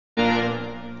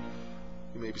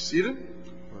You may be seated.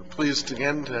 We're pleased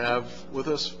again to have with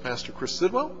us Pastor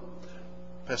ChrisSidwell.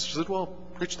 Pastor Sidwell,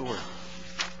 preach the word.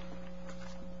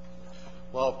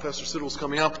 While Pastor Sidwell's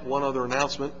coming up, one other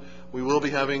announcement. We will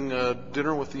be having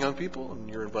dinner with the young people,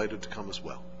 and you're invited to come as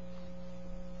well.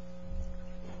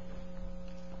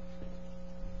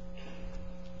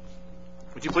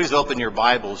 Would you please open your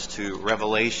Bibles to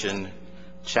Revelation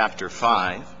chapter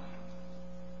 5.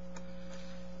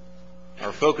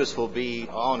 Our focus will be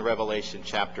on Revelation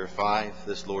chapter 5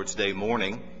 this Lord's Day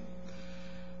morning.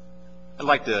 I'd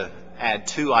like to add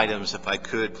two items, if I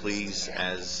could, please,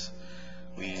 as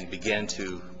we begin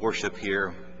to worship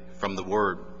here from the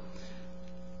Word.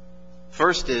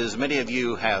 First is, many of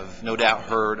you have no doubt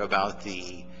heard about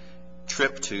the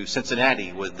trip to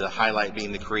Cincinnati, with the highlight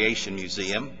being the Creation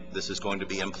Museum. This is going to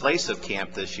be in place of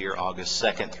camp this year, August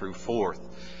 2nd through 4th.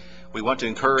 We want to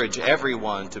encourage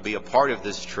everyone to be a part of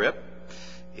this trip.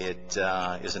 It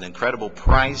is an incredible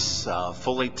price.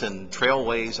 Fullington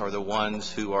Trailways are the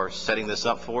ones who are setting this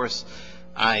up for us.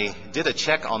 I did a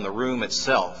check on the room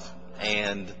itself,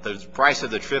 and the price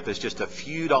of the trip is just a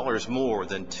few dollars more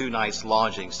than 2 nights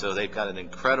lodging. So they've got an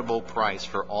incredible price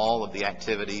for all of the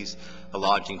activities, the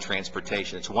lodging,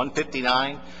 transportation. It's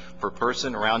 $159 per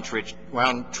person, round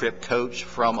trip coach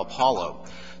from Apollo.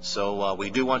 So we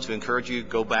do want to encourage you,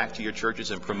 go back to your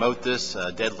churches and promote this.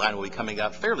 Deadline will be coming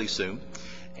up fairly soon,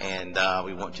 and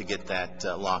we want to get that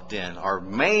locked in. Our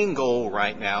main goal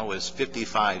right now is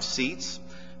 55 seats,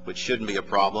 which shouldn't be a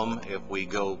problem. If we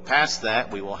go past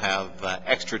that, we will have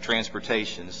extra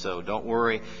transportation. So don't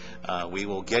worry, we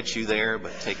will get you there,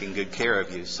 but taking good care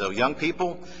of you. So young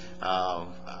people,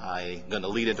 I'm going to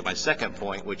lead into my second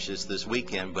point, which is this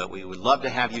weekend, but we would love to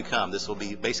have you come. This will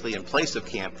be basically in place of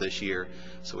camp this year,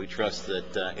 so we trust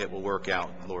that it will work out,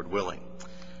 Lord willing.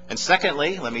 And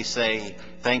secondly, let me say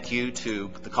thank you to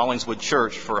the Collingswood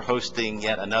Church for hosting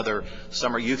yet another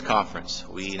summer youth conference.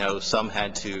 We know some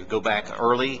had to go back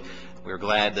early. We're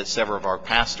glad that several of our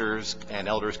pastors and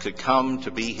elders could come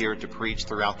to be here to preach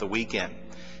throughout the weekend.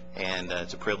 And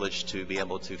it's a privilege to be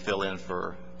able to fill in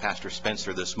for Pastor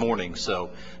Spencer this morning. So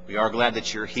we are glad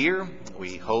that you're here.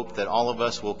 We hope that all of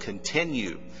us will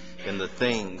continue in the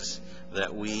things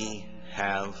that we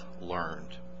have learned.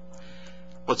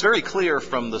 Well, it's very clear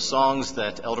from the songs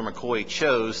that Elder McCoy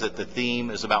chose that the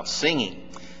theme is about singing.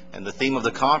 And the theme of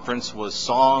the conference was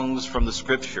songs from the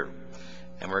Scripture.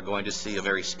 And we're going to see a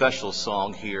very special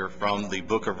song here from the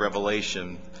book of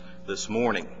Revelation this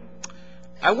morning.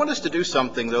 I want us to do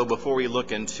something, though, before we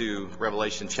look into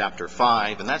Revelation chapter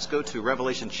 5, and that's go to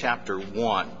Revelation chapter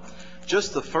 1.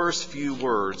 Just the first few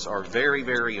words are very,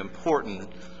 very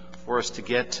important for us to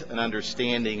get an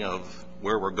understanding of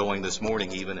where we're going this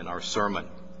morning, even in our sermon.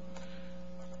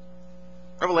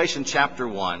 Revelation chapter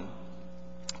 1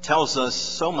 tells us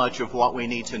so much of what we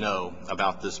need to know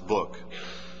about this book.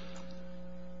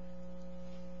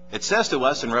 It says to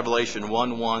us in Revelation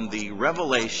 1:1, the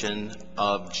revelation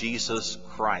of Jesus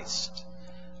Christ.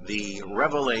 The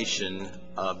revelation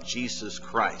of Jesus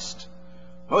Christ.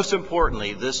 Most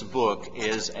importantly, this book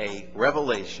is a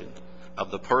revelation of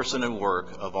the person and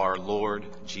work of our Lord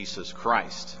Jesus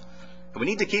Christ. And we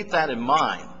need to keep that in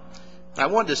mind. And I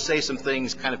wanted to say some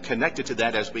things kind of connected to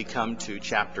that as we come to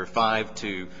chapter 5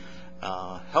 to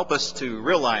help us to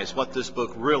realize what this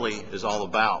book really is all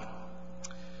about.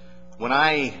 When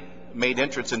I made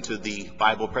entrance into the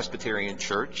Bible Presbyterian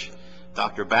Church,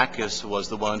 Dr. Backus was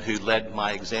the one who led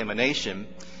my examination.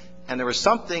 And there was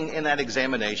something in that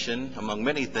examination, among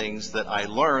many things, that I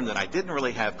learned that I didn't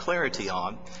really have clarity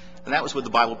on. And that was with the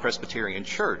Bible Presbyterian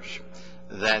Church,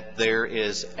 that there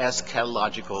is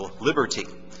eschatological liberty.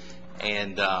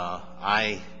 And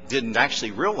I didn't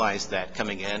actually realize that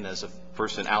coming in as a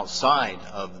person outside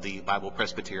of the Bible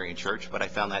Presbyterian Church, but I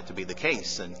found that to be the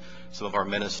case. And some of our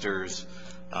ministers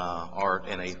are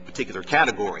in a particular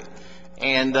category.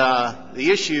 And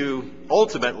the issue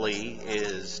ultimately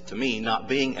is, to me, not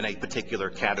being in a particular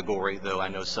category, though I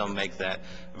know some make that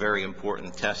a very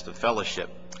important test of fellowship.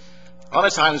 A lot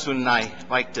of times when I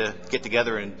like to get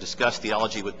together and discuss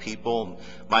theology with people,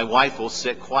 my wife will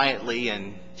sit quietly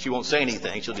and she won't say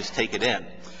anything. She'll just take it in.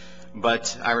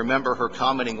 But I remember her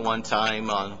commenting one time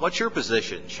on, "What's your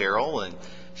position, Cheryl?" And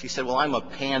she said, "Well, I'm a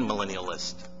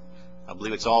pan-millennialist. I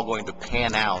believe it's all going to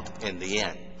pan out in the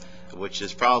end," which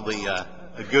is probably a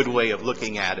good way of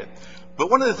looking at it. But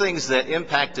one of the things that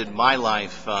impacted my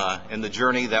life in the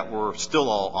journey that we're still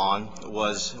all on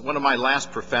was one of my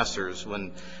last professors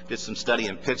when I did some study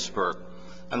in Pittsburgh.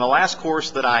 And the last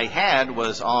course that I had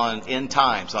was on end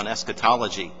times, on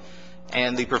eschatology.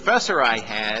 And the professor I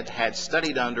had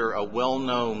studied under a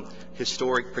well-known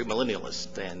historic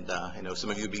premillennialist. And I know some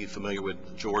of you would be familiar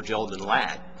with George Eldon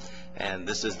Ladd. And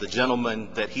this is the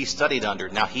gentleman that he studied under.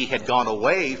 Now, he had gone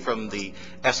away from the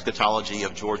eschatology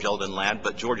of George Eldon Ladd,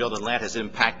 but George Eldon Ladd has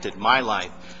impacted my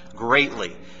life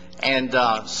greatly. And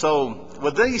so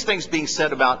with these things being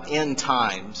said about end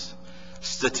times,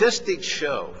 statistics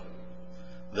show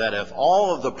that if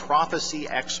all of the prophecy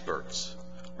experts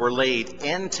were laid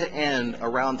end to end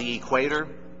around the equator,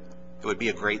 it would be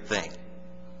a great thing.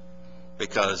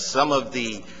 Because some of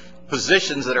the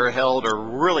positions that are held are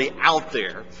really out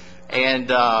there.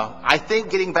 And I think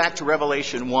getting back to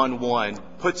Revelation 1:1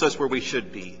 puts us where we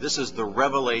should be. This is the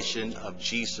revelation of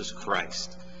Jesus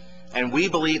Christ. And we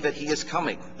believe that he is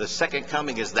coming. The second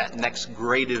coming is that next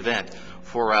great event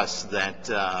for us that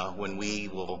when we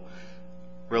will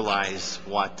realize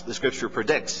what the Scripture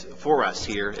predicts for us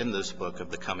here in this book of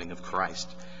the coming of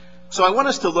Christ. So I want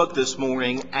us to look this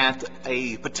morning at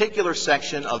a particular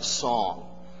section of song.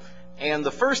 And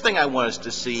the first thing I want us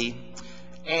to see,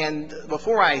 and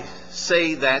before I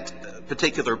say that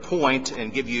particular point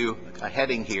and give you a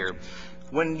heading here,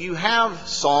 when you have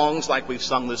songs like we've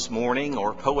sung this morning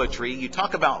or poetry, you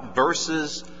talk about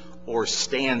verses or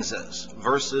stanzas.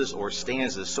 Verses or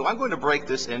stanzas. So I'm going to break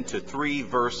this into 3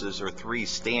 verses or 3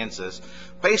 stanzas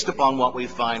based upon what we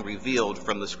find revealed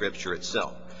from the Scripture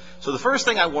itself. So the first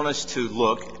thing I want us to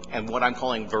look, and what I'm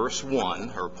calling verse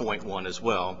 1, or point 1 as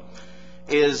well,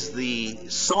 is the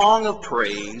song of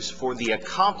praise for the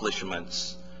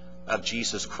accomplishments of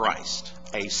Jesus Christ.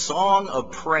 A song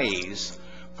of praise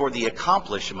for the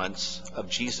accomplishments of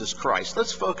Jesus Christ.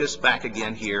 Let's focus back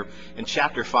again here in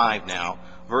chapter 5 now,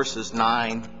 verses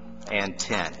 9 and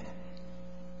 10.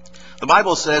 The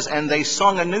Bible says, "And they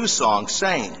sung a new song,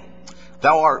 saying,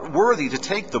 Thou art worthy to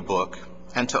take the book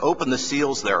and to open the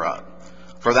seals thereof.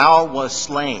 For thou wast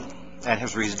slain, and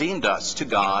hast redeemed us to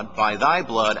God by thy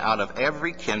blood out of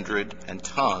every kindred and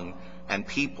tongue and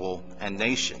people and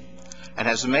nation, and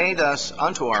hast made us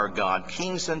unto our God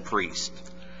kings and priests,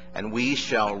 and we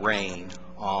shall reign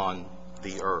on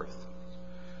the earth."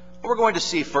 What we're going to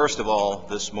see first of all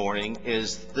this morning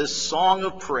is this song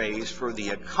of praise for the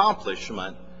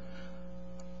accomplishment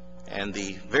and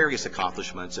the various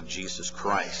accomplishments of Jesus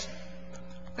Christ.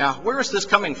 Now, where is this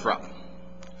coming from?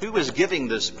 Who is giving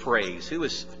this praise? Who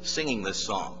is singing this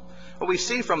song? Well, we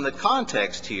see from the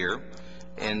context here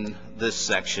in this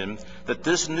section that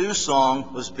this new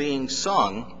song was being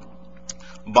sung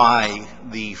by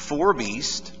the 4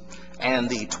 beasts and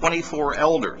the 24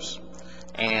 elders.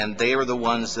 And they are the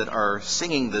ones that are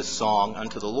singing this song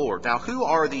unto the Lord. Now, who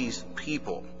are these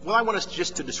people? Well, I want us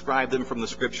just to describe them from the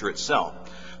Scripture itself.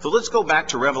 So let's go back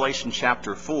to Revelation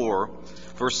chapter 4,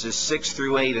 verses 6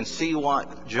 through 8, and see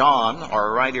what John,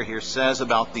 our writer here, says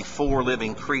about the 4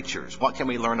 living creatures. What can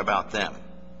we learn about them?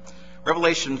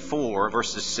 Revelation 4,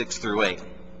 verses 6 through 8.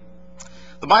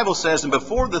 The Bible says, "And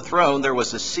before the throne there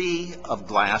was a sea of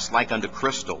glass like unto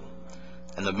crystal.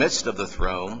 In the midst of the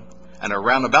throne, and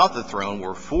around about the throne,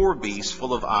 were 4 beasts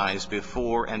full of eyes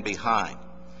before and behind.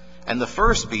 And the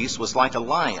first beast was like a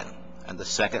lion, and the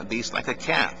second beast like a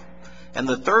calf. And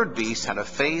the third beast had a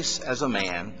face as a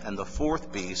man, and the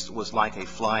 4th beast was like a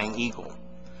flying eagle.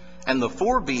 And the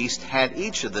 4 beasts had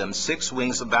each of them 6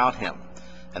 wings about him,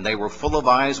 and they were full of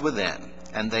eyes within.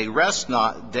 And they rest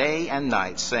not day and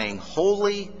night, saying,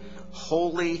 Holy,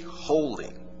 holy, holy,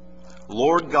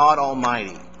 Lord God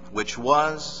Almighty, which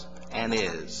was and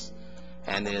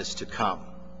is to come."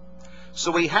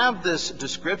 So we have this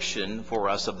description for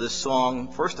us of this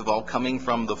song, first of all, coming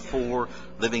from the 4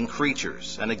 living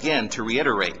creatures. And again, to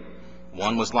reiterate,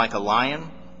 one was like a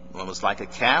lion, one was like a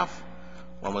calf,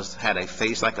 one had a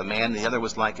face like a man, the other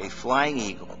was like a flying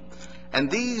eagle.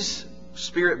 And these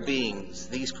spirit beings,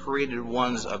 these created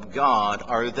ones of God,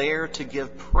 are there to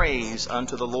give praise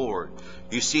unto the Lord.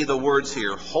 You see the words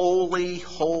here, Holy,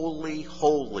 holy,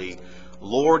 holy,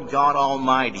 Lord God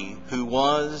Almighty, who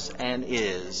was and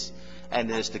is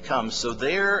to come. So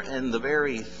there in the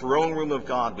very throne room of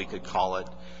God, we could call it,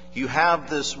 you have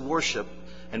this worship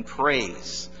and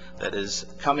praise that is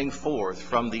coming forth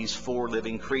from these 4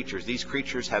 living creatures. These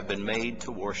creatures have been made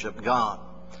to worship God.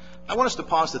 I want us to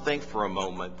pause to think for a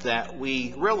moment that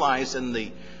we realize in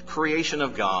the creation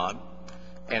of God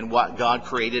and what God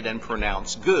created and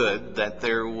pronounced good, that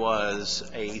there was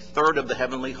a third of the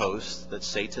heavenly host that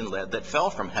Satan led that fell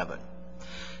from heaven.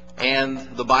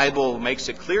 And the Bible makes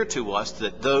it clear to us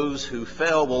that those who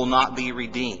fell will not be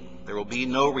redeemed. There will be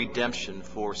no redemption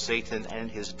for Satan and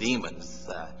his demons,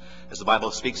 as the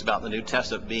Bible speaks about in the New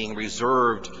Testament being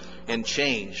reserved and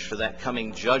changed for that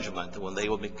coming judgment when they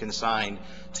will be consigned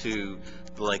to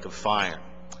the lake of fire.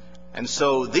 And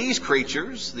so these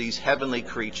creatures, these heavenly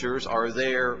creatures, are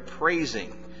there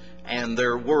praising, and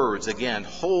their words, again,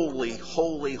 holy,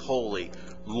 holy, holy,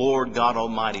 Lord God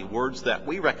Almighty, words that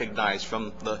we recognize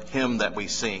from the hymn that we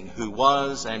sing, who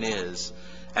was and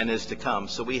is to come.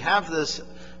 So we have this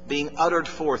being uttered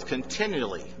forth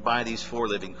continually by these four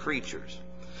living creatures.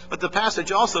 But the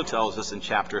passage also tells us in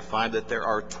chapter 5 that there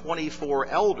are 24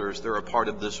 elders that are a part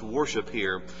of this worship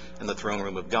here in the throne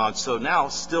room of God. So now,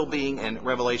 still being in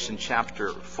Revelation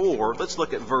chapter 4, let's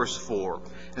look at verse 4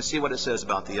 and see what it says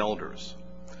about the elders.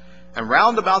 And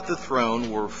round about the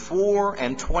throne were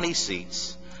 24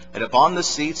 seats, and upon the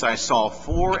seats I saw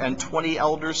 24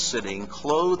 elders sitting,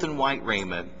 clothed in white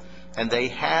raiment, and they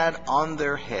had on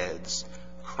their heads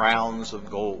crowns of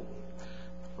gold.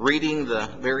 Reading the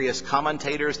various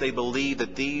commentators, they believe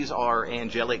that these are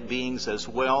angelic beings as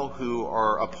well, who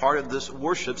are a part of this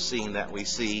worship scene that we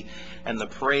see and the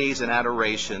praise and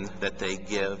adoration that they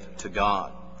give to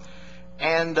God.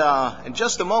 And in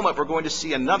just a moment, we're going to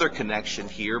see another connection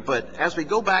here. But as we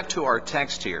go back to our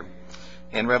text here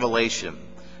in Revelation,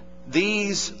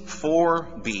 these four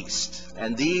beasts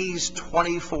and these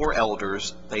 24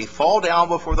 elders, they fall down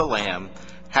before the Lamb,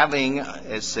 having,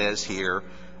 it says here,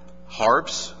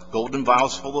 harps, golden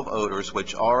vials full of odors,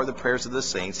 which are the prayers of the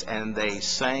saints, and they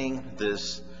sang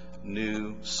this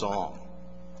new song.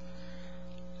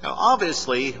 Now,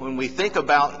 obviously, when we think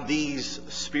about these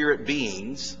spirit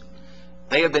beings,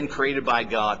 they have been created by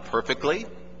God perfectly,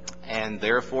 and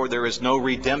therefore there is no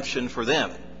redemption for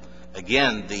them.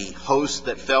 Again, the host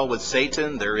that fell with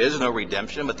Satan, there is no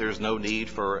redemption, but there's no need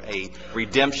for a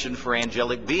redemption for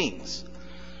angelic beings.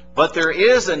 But there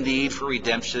is a need for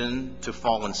redemption to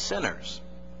fallen sinners.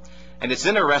 And it's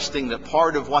interesting that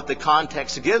part of what the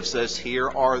context gives us here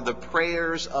are the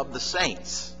prayers of the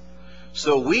saints.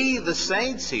 So we, the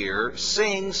saints here,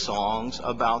 sing songs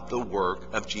about the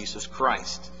work of Jesus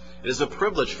Christ. It is a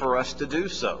privilege for us to do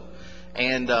so.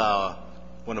 And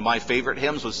one of my favorite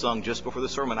hymns was sung just before the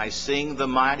sermon. I sing the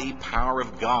mighty power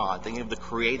of God, thinking of the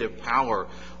creative power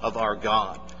of our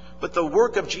God. But the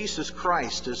work of Jesus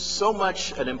Christ is so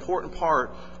much an important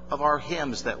part of our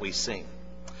hymns that we sing.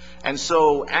 And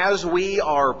so as we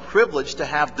are privileged to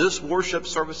have this worship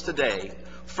service today,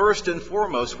 first and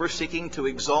foremost, we're seeking to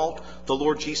exalt the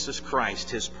Lord Jesus Christ,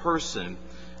 his person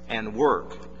and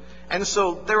work. And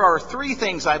so there are three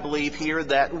things, I believe, here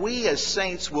that we as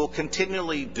saints will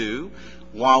continually do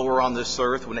while we're on this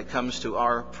earth when it comes to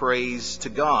our praise to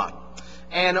God.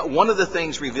 And one of the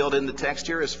things revealed in the text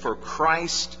here is for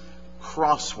Christ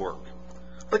crosswork.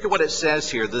 Look at what it says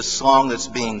here, this song that's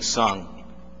being sung.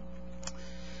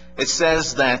 It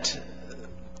says that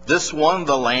this one,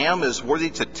 the Lamb, is worthy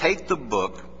to take the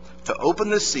book, to open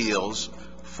the seals,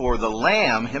 for the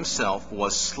Lamb himself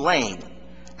was slain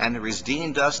and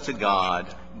redeemed us to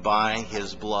God by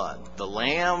his blood. The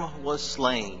Lamb was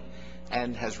slain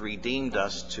and has redeemed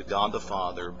us to God the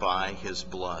Father by his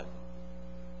blood.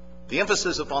 The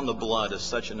emphasis upon the blood is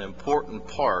such an important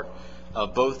part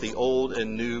of both the Old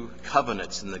and New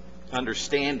covenants and the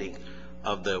understanding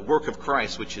of the work of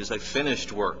Christ, which is a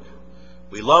finished work.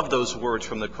 We love those words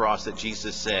from the cross that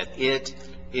Jesus said, "It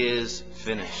is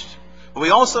finished." But we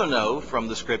also know from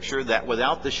the Scripture that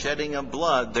without the shedding of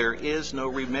blood, there is no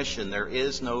remission, there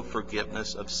is no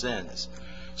forgiveness of sins.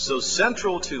 So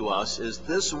central to us is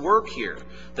this work here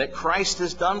that Christ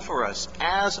has done for us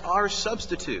as our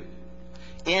substitute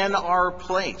in our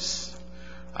place.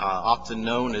 Often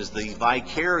known as the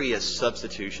vicarious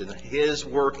substitution, his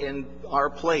work in our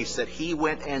place that he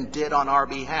went and did on our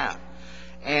behalf.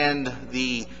 And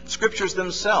the Scriptures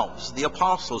themselves, the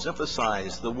apostles,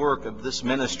 emphasize the work of this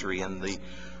ministry and the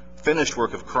finished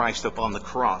work of Christ upon the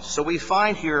cross. So we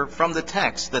find here from the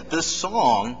text that this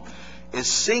song is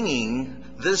singing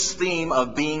this theme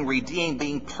of being redeemed,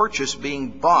 being purchased,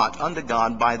 being bought unto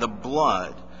God by the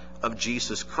blood of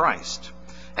Jesus Christ.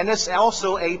 And it's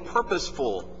also a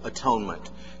purposeful atonement.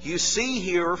 You see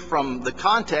here from the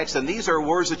context, and these are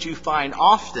words that you find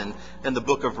often in the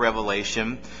book of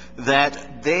Revelation,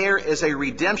 that there is a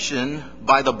redemption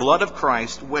by the blood of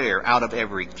Christ where? Out of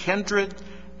every kindred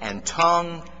and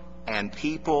tongue and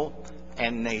people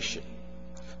and nation.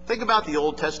 Think about the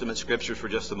Old Testament Scriptures for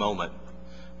just a moment.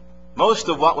 Most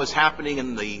of what was happening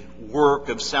in the work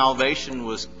of salvation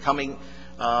was coming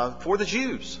for the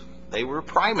Jews. They were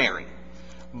primary.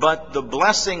 But the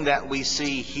blessing that we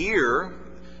see here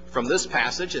from this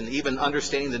passage and even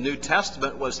understanding the New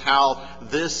Testament was how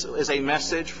this is a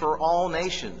message for all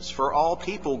nations, for all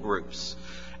people groups.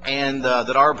 And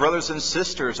that our brothers and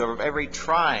sisters are of every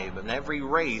tribe and every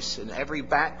race and every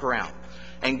background.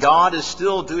 And God is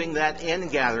still doing that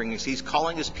ingathering as He's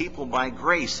calling His people by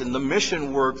grace, and the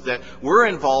mission work that we're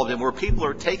involved in where people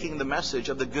are taking the message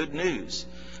of the good news.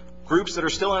 Groups that are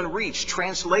still in reach,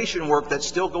 translation work that's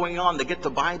still going on to get the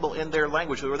Bible in their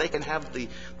language where they can have the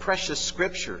precious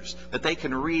scriptures that they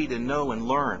can read and know and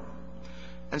learn.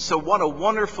 And so what a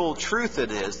wonderful truth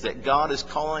it is that God is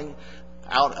calling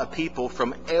out a people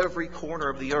from every corner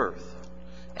of the earth.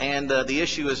 And the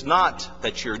issue is not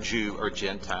that you're Jew or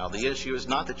Gentile. The issue is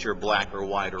not that you're black or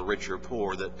white or rich or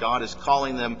poor. That God is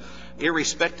calling them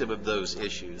irrespective of those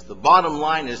issues. The bottom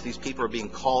line is these people are being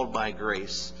called by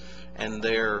grace, and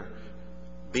they're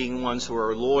being ones who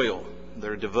are loyal.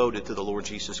 They're devoted to the Lord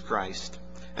Jesus Christ.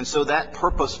 And so that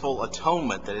purposeful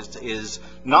atonement that is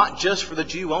not just for the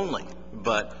Jew only,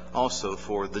 but also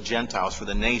for the Gentiles, for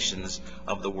the nations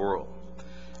of the world.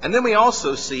 And then we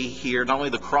also see here not only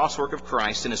the cross work of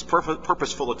Christ and His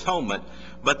purposeful atonement,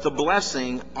 but the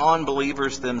blessing on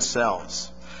believers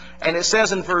themselves. And it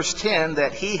says in verse 10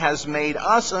 that He has made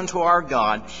us unto our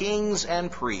God kings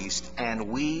and priests, and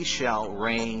we shall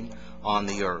reign on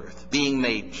the earth. Being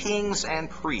made kings and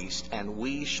priests, and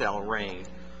we shall reign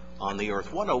on the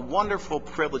earth. What a wonderful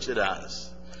privilege it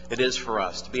is for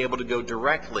us to be able to go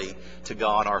directly to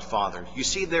God our Father. You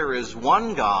see, there is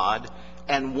one God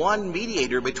and one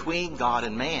mediator between God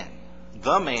and man,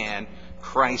 the man,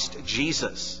 Christ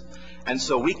Jesus. And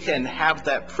so we can have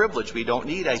that privilege. We don't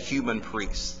need a human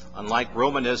priest. Unlike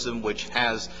Romanism, which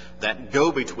has that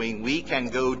go-between, we can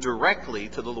go directly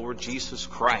to the Lord Jesus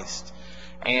Christ.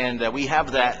 And we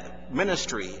have that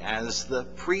ministry as the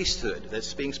priesthood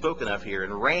that's being spoken of here,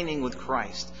 and reigning with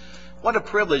Christ. What a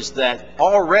privilege that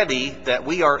already that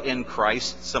we are in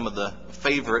Christ. Some of the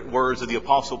favorite words of the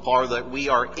Apostle Paul, that we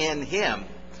are in Him.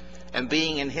 And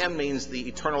being in Him means the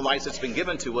eternal life that's been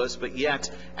given to us, but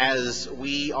yet as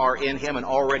we are in Him and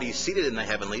already seated in the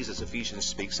heavenlies, as Ephesians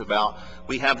speaks about,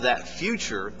 we have that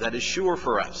future that is sure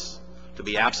for us. To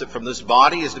be absent from this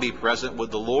body is to be present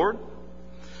with the Lord.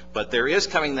 But there is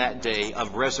coming that day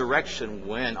of resurrection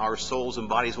when our souls and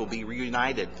bodies will be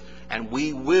reunited, and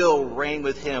we will reign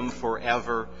with Him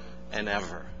forever and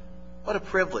ever. What a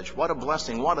privilege, what a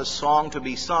blessing, what a song to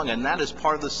be sung. And that is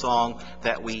part of the song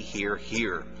that we hear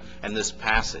here in this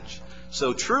passage.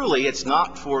 So truly, it's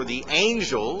not for the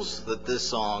angels that this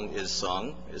song is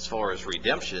sung as far as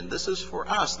redemption. This is for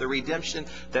us, the redemption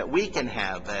that we can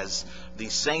have as the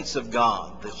saints of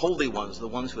God, the holy ones, the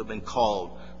ones who have been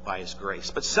called by His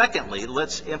grace. But secondly,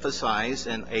 let's emphasize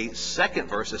in a second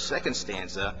verse, a second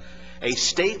stanza, a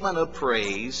statement of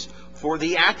praise for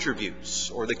the attributes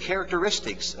or the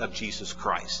characteristics of Jesus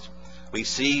Christ. We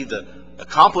see the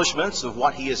accomplishments of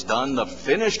what He has done, the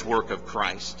finished work of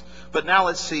Christ. But now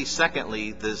let's see,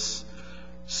 secondly, this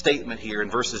statement here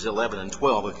in verses 11 and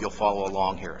 12, if you'll follow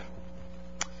along here.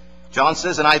 John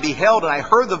says, "And I beheld, and I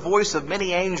heard the voice of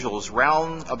many angels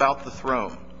round about the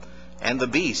throne, and the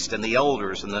beast, and the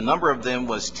elders, and the number of them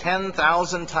was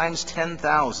 10,000 times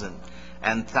 10,000,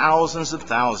 and thousands of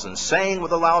thousands, saying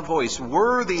with a loud voice,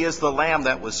 Worthy is the Lamb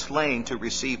that was slain to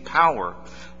receive power,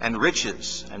 and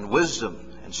riches, and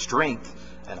wisdom, and strength,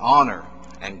 and honor,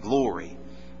 and glory,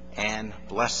 and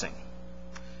blessing."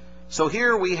 So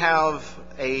here we have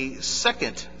a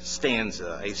second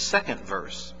stanza, a second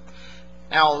verse.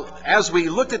 Now, as we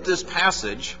looked at this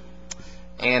passage,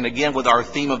 and again with our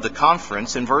theme of the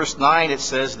conference, in verse 9 it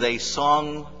says they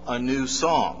sung a new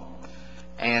song.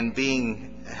 And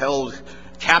being held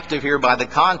captive here by the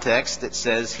context, it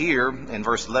says here in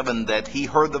verse 11 that he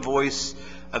heard the voice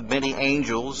of many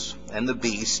angels and the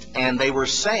beast, and they were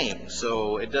saying.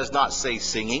 So it does not say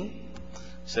singing. It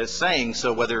says saying.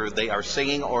 So whether they are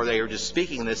singing or they are just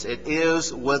speaking this, it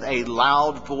is with a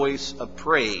loud voice of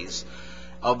praise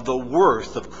of the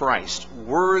worth of Christ.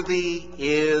 Worthy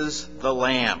is the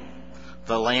Lamb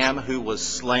who was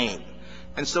slain.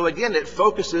 And so again, it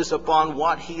focuses upon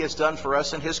what He has done for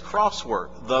us in His cross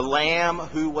work. The Lamb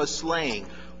who was slain,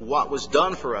 what was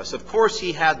done for us. Of course,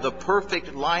 He had the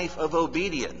perfect life of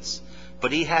obedience,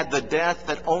 but He had the death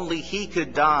that only He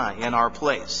could die in our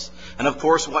place. And of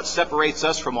course, what separates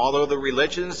us from all other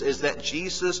religions is that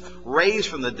Jesus raised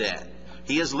from the dead.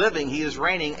 He is living, He is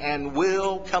reigning, and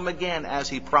will come again as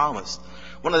He promised.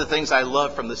 One of the things I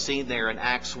love from the scene there in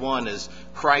Acts 1 is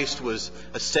Christ was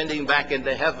ascending back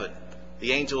into heaven.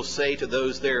 The angels say to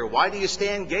those there, "Why do you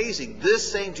stand gazing?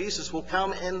 This same Jesus will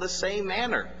come in the same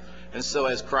manner." And so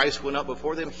as Christ went up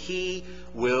before them, He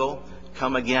will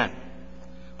come again.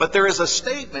 But there is a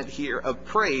statement here of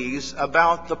praise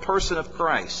about the person of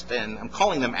Christ. And I'm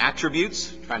calling them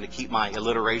attributes, trying to keep my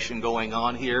alliteration going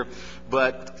on here.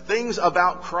 But things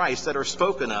about Christ that are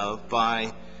spoken of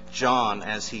by John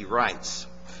as he writes.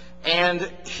 And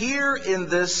here in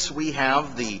this we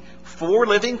have the 4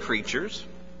 living creatures,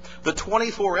 the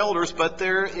 24 elders, but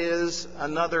there is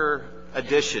another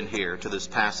addition here to this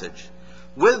passage.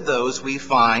 With those we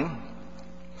find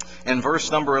in verse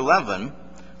number 11,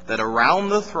 that around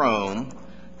the throne,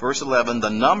 verse 11,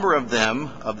 the number of them,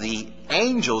 of the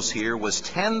angels here, was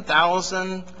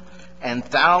 10,000 and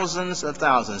thousands of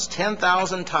thousands.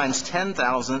 10,000 times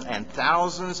 10,000 and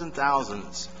thousands and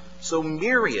thousands. So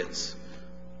myriads,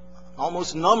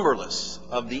 almost numberless,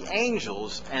 of the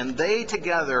angels, and they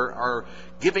together are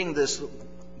giving this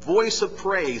voice of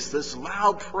praise, this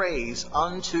loud praise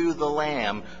unto the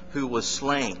Lamb who was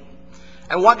slain.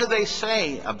 And what do they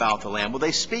say about the Lamb? Well,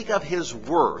 they speak of his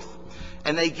worth.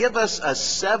 And they give us a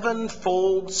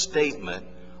 7-fold statement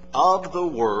of the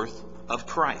worth of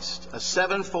Christ. A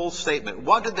 7-fold statement.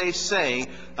 What did they say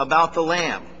about the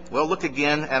Lamb? Well, look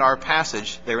again at our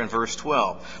passage there in verse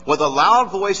 12. With a loud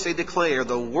voice they declare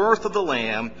the worth of the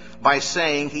Lamb by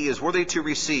saying he is worthy to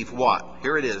receive what?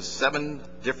 Here it is, 7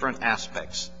 different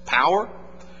aspects. Power,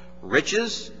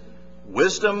 riches,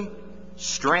 wisdom,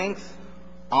 strength,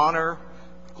 honor,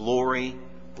 glory,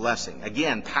 blessing.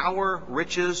 Again, power,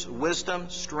 riches, wisdom,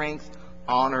 strength,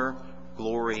 honor,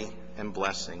 glory, and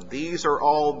blessing. These are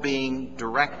all being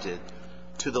directed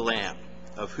to the Lamb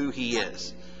of who he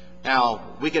is.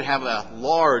 Now, we could have a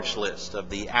large list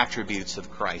of the attributes of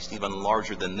Christ, even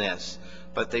larger than this,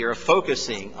 but they are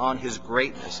focusing on his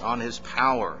greatness, on his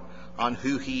power, on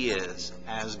who he is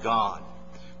as God.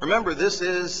 Remember, this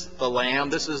is the Lamb,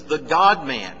 this is the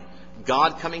God-man,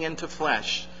 God coming into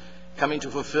flesh, coming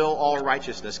to fulfill all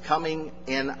righteousness, coming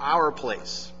in our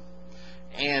place.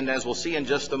 And as we'll see in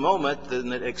just a moment,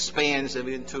 then it expands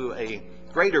into a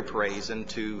greater praise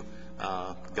into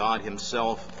God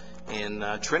himself in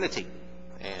Trinity.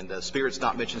 And Spirit's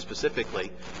not mentioned specifically,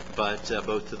 but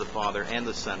both to the Father and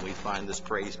the Son we find this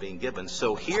praise being given.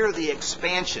 So here the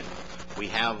expansion. We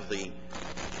have the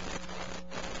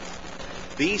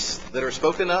beasts that are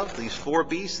spoken of, these 4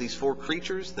 beasts, these 4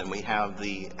 creatures. Then we have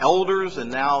the elders, and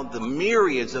now the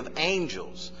myriads of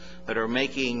angels that are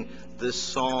making this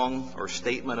song or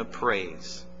statement of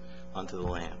praise unto the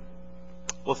Lamb.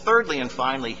 Well, thirdly and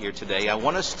finally here today, I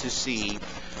want us to see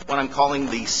what I'm calling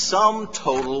the sum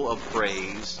total of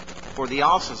praise for the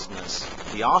awesomeness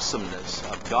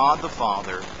of God the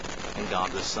Father and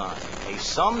God the Son. A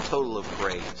sum total of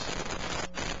praise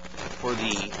for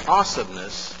the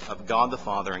awesomeness of God the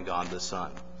Father and God the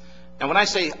Son. And when I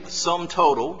say sum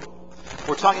total,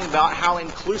 we're talking about how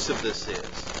inclusive this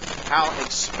is, how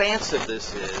expansive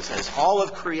this is, as all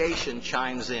of creation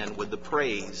chimes in with the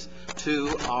praise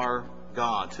to our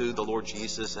God, to the Lord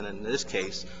Jesus, and in this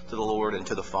case, to the Lord and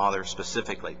to the Father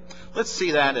specifically. Let's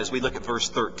see that as we look at verse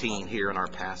 13 here in our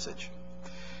passage.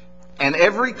 And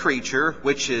every creature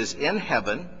which is in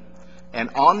heaven and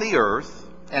on the earth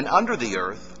and under the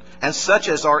earth, and such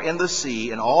as are in the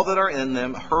sea, and all that are in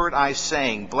them, heard I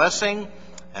saying, blessing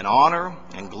and honor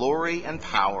and glory and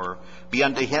power be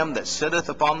unto him that sitteth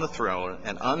upon the throne,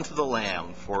 and unto the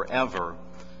Lamb forever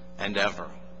and ever.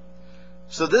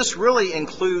 So this really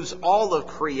includes all of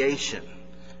creation,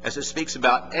 as it speaks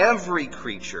about every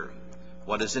creature,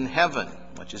 what is in heaven,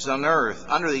 what is on earth,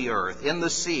 under the earth, in the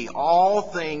sea, all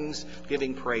things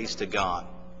giving praise to God.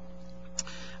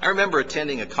 I remember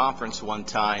attending a conference one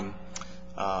time,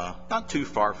 not too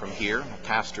far from here, a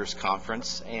pastor's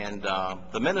conference, and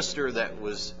the minister that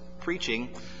was preaching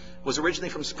was originally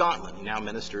from Scotland. He now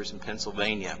ministers in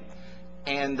Pennsylvania.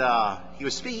 And he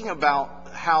was speaking about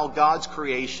how God's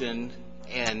creation,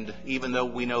 and even though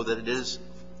we know that it is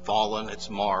fallen, it's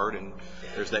marred, and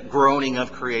there's that groaning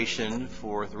of creation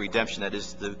for the redemption that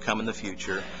is to come in the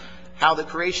future, how the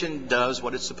creation does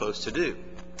what it's supposed to do.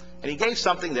 And he gave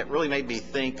something that really made me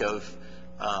think of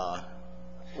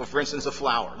well, for instance, a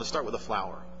flower. Let's start with a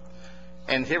flower.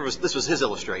 And this was his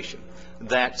illustration,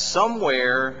 that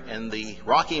somewhere in the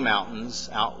Rocky Mountains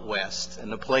out west,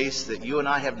 in a place that you and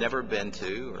I have never been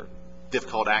to, or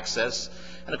difficult access,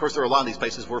 and of course there are a lot of these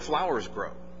places where flowers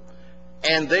grow.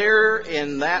 And there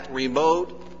in that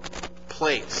remote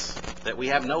place that we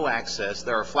have no access,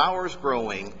 there are flowers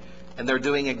growing, and they're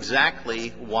doing exactly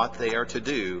what they are to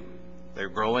do. They're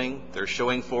growing, they're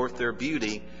showing forth their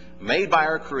beauty, made by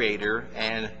our Creator,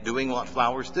 and doing what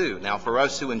flowers do. Now, for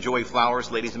us who enjoy flowers,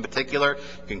 ladies in particular,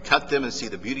 you can cut them and see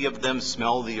the beauty of them,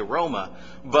 smell the aroma.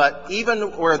 But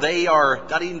even where they are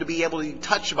not even to be able to be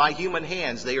touched by human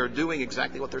hands, they are doing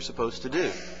exactly what they're supposed to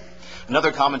do.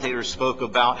 Another commentator spoke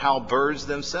about how birds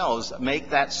themselves make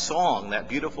that song, that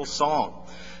beautiful song,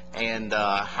 and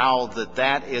how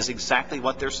that is exactly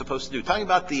what they're supposed to do. Talking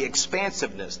about the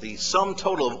expansiveness, the sum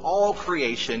total of all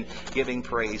creation giving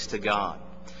praise to God.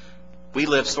 We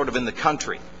live sort of in the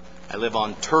country. I live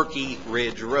on Turkey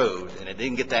Ridge Road, and I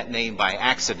didn't get that name by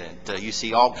accident. You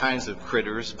see all kinds of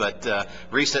critters, but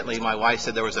recently my wife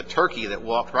said there was a turkey that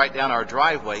walked right down our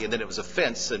driveway, and then it was a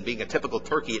fence, and being a typical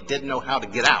turkey, it didn't know how to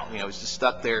get out. It was just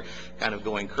stuck there kind of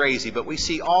going crazy. But we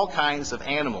see all kinds of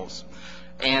animals,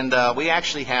 and we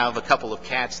actually have a couple of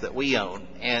cats that we own.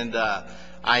 And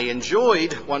I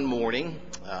enjoyed one morning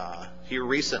here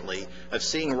recently of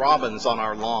seeing robins on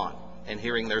our lawn, and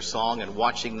hearing their song and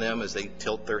watching them as they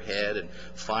tilt their head and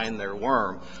find their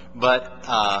worm. But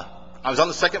I was on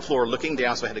the second floor looking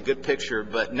down, so I had a good picture.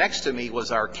 But next to me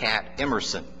was our cat,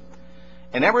 Emerson.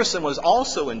 And Emerson was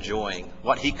also enjoying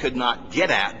what he could not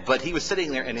get at, but he was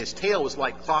sitting there and his tail was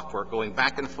like clockwork going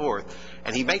back and forth.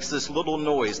 And he makes this little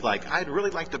noise like, I'd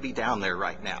really like to be down there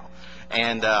right now.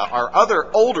 And our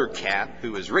other older cat,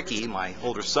 who is Ricky, my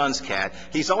older son's cat,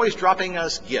 he's always dropping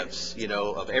us gifts,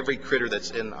 of every critter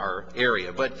that's in our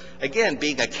area. But again,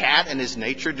 being a cat and his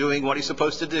nature doing what he's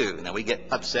supposed to do. Now, we get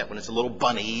upset when it's a little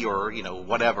bunny or,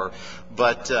 whatever.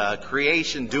 But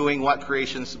creation doing what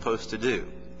creation's supposed to do.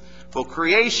 For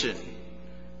creation,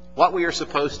 what we are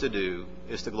supposed to do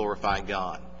is to glorify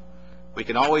God. We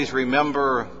can always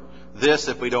remember this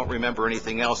if we don't remember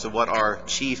anything else of what our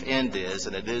chief end is,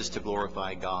 and it is to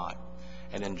glorify God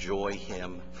and enjoy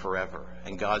Him forever.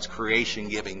 And God's creation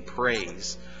giving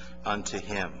praise unto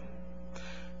Him.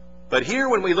 But here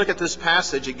when we look at this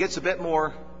passage, it gets a bit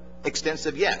more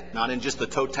extensive yet, not in just the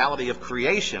totality of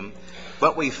creation,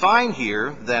 but we find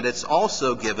here that it's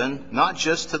also given not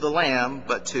just to the Lamb,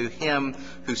 but to Him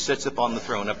who sits upon the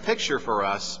throne. A picture for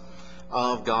us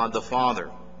of God the Father.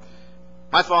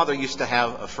 My father used to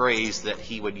have a phrase that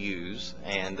he would use,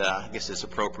 and I guess it's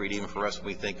appropriate even for us when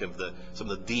we think of some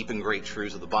of the deep and great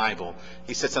truths of the Bible.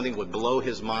 He said something would blow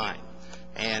his mind.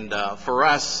 And for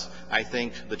us, I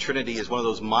think the Trinity is one of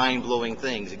those mind-blowing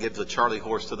things. It gives a Charlie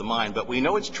horse to the mind. But we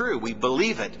know it's true. We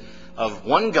believe it, of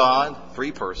one God,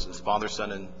 three persons, Father,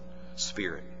 Son, and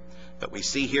Spirit. But we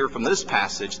see here from this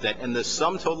passage that in the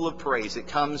sum total of praise, it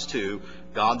comes to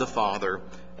God the Father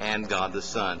and God the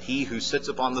Son, He who sits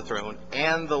upon the throne,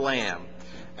 and the Lamb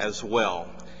as well,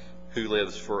 who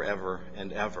lives forever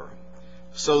and ever.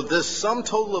 So this sum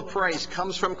total of praise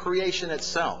comes from creation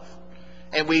itself.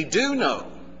 And we do know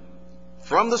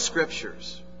from the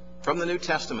Scriptures, from the New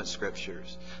Testament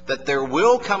Scriptures, that there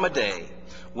will come a day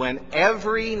when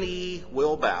every knee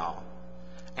will bow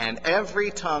and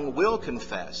every tongue will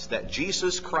confess that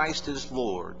Jesus Christ is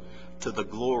Lord, to the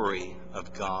glory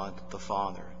of God the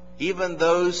Father. Even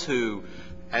those who,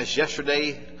 as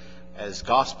yesterday, as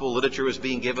gospel literature was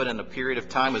being given in a period of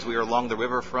time as we were along the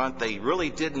riverfront, they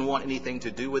really didn't want anything to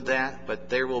do with that. But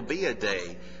there will be a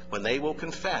day when they will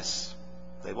confess,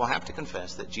 they will have to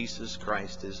confess that Jesus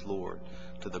Christ is Lord,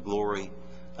 to the glory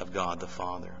of God the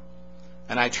Father.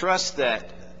 And I trust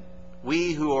that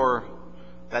we who are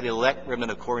that elect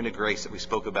remnant according to grace that we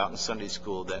spoke about in Sunday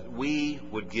school, that we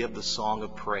would give the song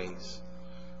of praise.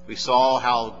 We saw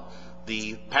how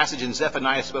the passage in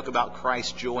Zephaniah spoke about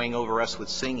Christ joying over us with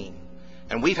singing.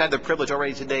 And we've had the privilege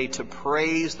already today to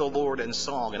praise the Lord in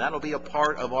song. And that'll be a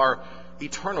part of our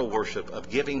eternal worship of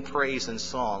giving praise and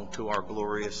song to our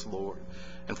glorious Lord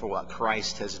and for what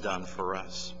Christ has done for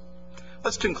us.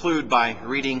 Let's conclude by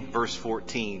reading verse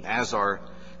 14 as our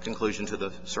conclusion to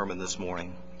the sermon this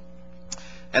morning.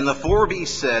 And the 4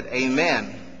 beasts said,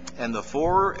 Amen. And the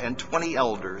 24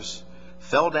 elders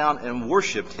fell down and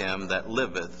worshipped Him that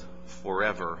liveth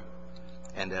forever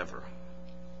and ever.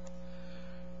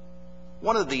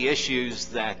 One of the issues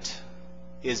that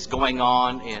is going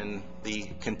on in the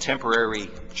contemporary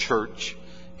church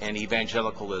and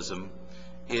evangelicalism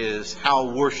is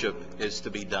how worship is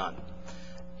to be done.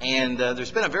 And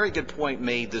there's been a very good point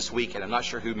made this week, and I'm not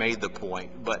sure who made the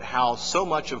point, but how so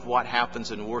much of what happens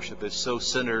in worship is so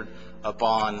centered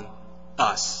upon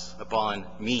us, upon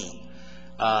me.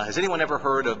 Has anyone ever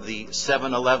heard of the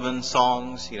 7-11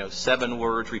 songs? 7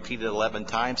 words repeated 11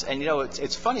 times. And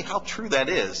it's funny how true that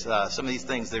is. Some of these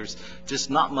things, there's just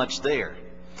not much there.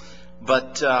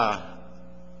 But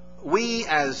we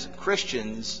as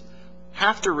Christians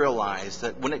have to realize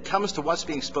that when it comes to what's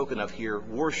being spoken of here,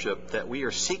 worship, that we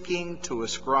are seeking to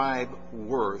ascribe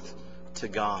worth to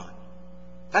God.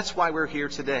 That's why we're here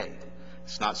today.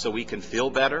 It's not so we can feel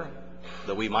better,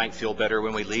 though we might feel better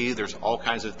when we leave. There's all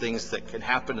kinds of things that can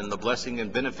happen in the blessing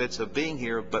and benefits of being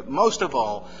here, but most of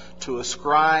all, to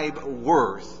ascribe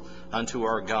worth unto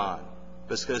our God.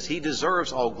 because he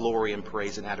deserves all glory and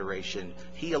praise and adoration.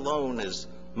 He alone is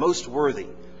most worthy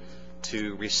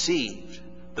to receive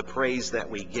the praise that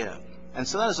we give. And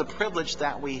so that is a privilege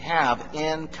that we have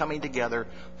in coming together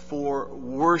for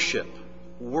worship,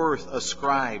 worth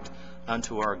ascribed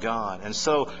unto our God. And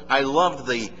so I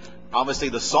loved obviously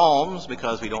the Psalms,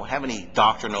 because we don't have any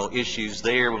doctrinal issues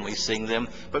there when we sing them,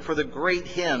 but for the great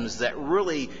hymns that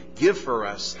really give for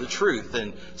us the truth.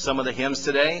 And some of the hymns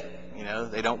today,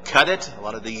 they don't cut it. A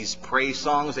lot of these praise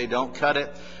songs, they don't cut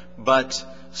it. But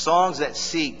songs that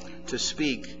seek to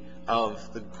speak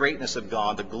of the greatness of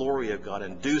God, the glory of God,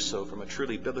 and do so from a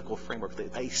truly biblical framework,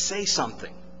 they say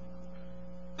something.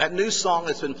 That new song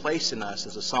that's been placed in us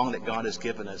is a song that God has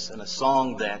given us, and a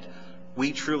song that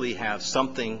we truly have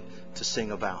something to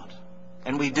sing about.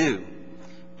 And we do,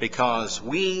 because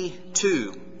we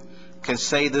too can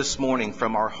say this morning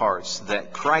from our hearts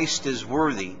that Christ is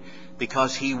worthy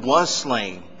because he was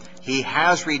slain. He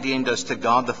has redeemed us to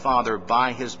God the Father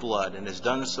by his blood, and has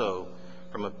done so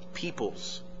from a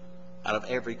peoples out of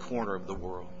every corner of the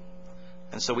world.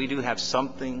 And so we do have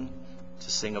something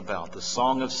to sing about. The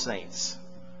Song of Saints.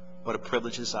 What a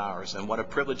privilege is ours, and what a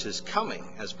privilege is coming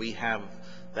as we have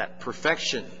that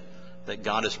perfection that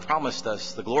God has promised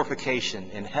us, the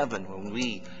glorification in heaven, when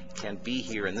we can be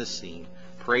here in this scene,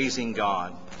 praising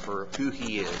God for who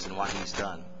he is and what he's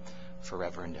done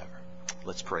forever and ever.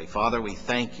 Let's pray. Father, we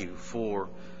thank you for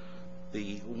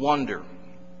the wonder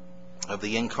of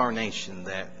the incarnation,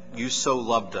 that you so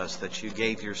loved us that you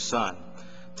gave your Son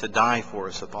to die for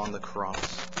us upon the cross.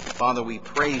 Father, we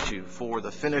praise you for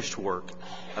the finished work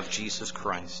of Jesus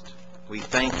Christ. We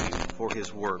thank you for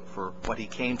his work, for what he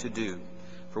came to do,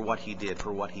 for what he did,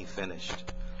 for what he finished.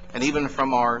 And even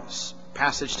from our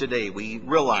passage today, we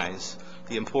realize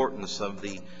the importance of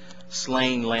the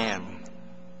slain lamb,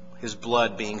 his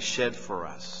blood being shed for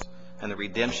us, and the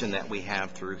redemption that we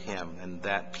have through him, and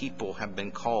that people have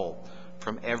been called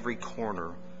from every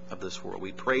corner of this world.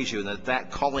 We praise you, and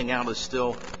that calling out is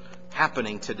still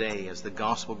happening today as the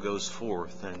gospel goes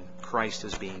forth and Christ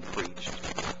is being preached.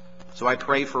 So I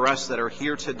pray for us that are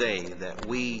here today, that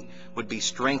we would be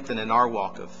strengthened in our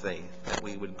walk of faith, that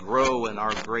we would grow in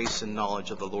our grace and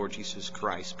knowledge of the Lord Jesus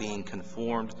Christ, being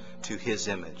conformed to his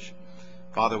image.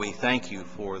 Father, we thank you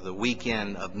for the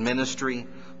weekend of ministry,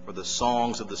 for the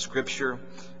songs of the Scripture,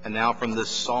 and now from this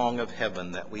song of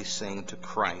heaven that we sing to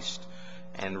Christ,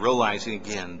 and realizing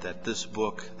again that this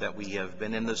book that we have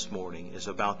been in this morning is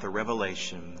about the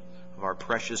revelation of our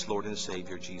precious Lord and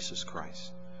Savior, Jesus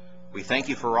Christ. We thank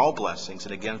you for all blessings,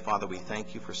 and again, Father, we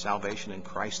thank you for salvation in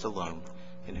Christ alone,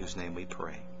 in whose name we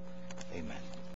pray. Amen.